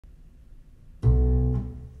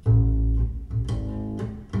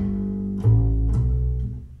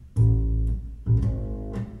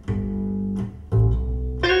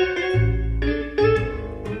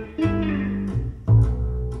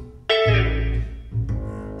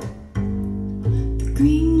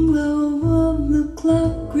green glow of the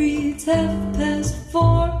clock reads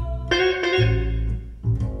 4:30.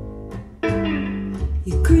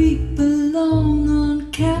 You creep along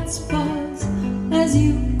on cat's paws as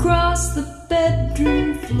you cross the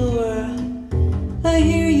bedroom floor. I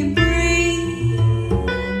hear you breathe,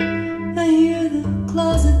 I hear the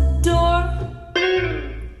closet door.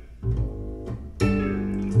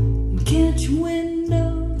 And can't you window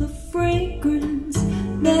the fragrance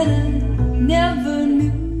that I never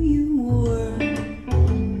knew you wore?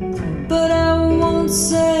 But I won't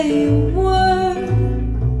say a word,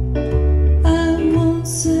 I won't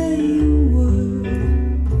say a word,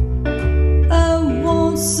 I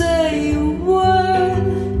won't say a word.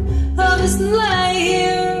 I'll just lie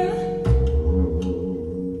here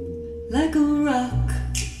like a rock.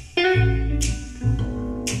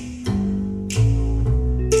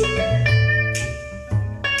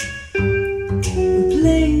 We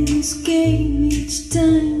play this game each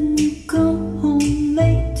time you come home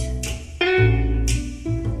late.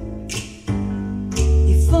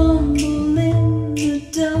 You fumble in the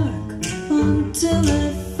dark until I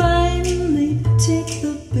finally take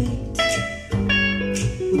the bait.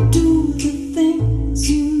 We'll do the things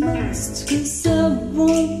you must, 'cause I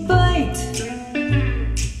won't bite.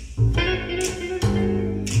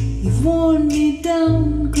 You've worn me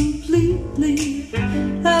down completely,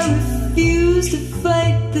 I refuse to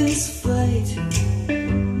fight this fight.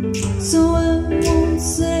 So I won't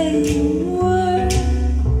say a word,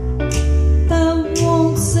 I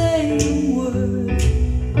won't say a word,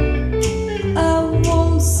 I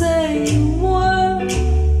won't say a word.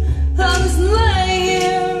 I'll just lie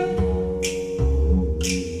here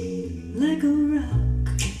like a rock,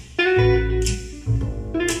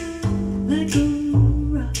 like a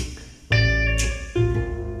rock.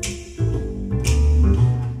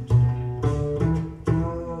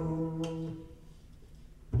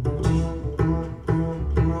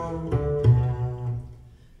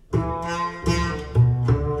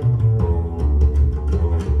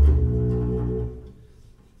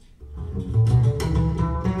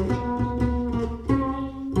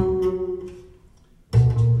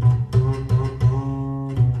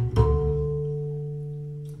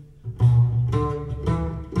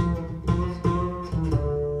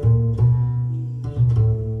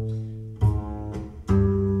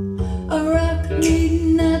 A rock need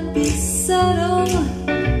not be subtle,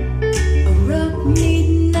 a rock need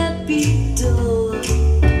not be dull.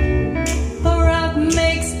 A rock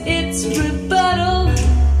makes its rebuttal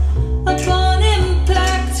upon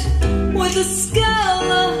impact with a skull.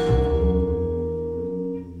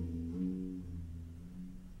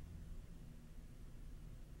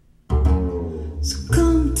 So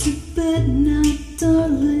come to bed now,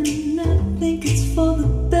 darling, I think it's for the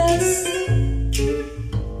best.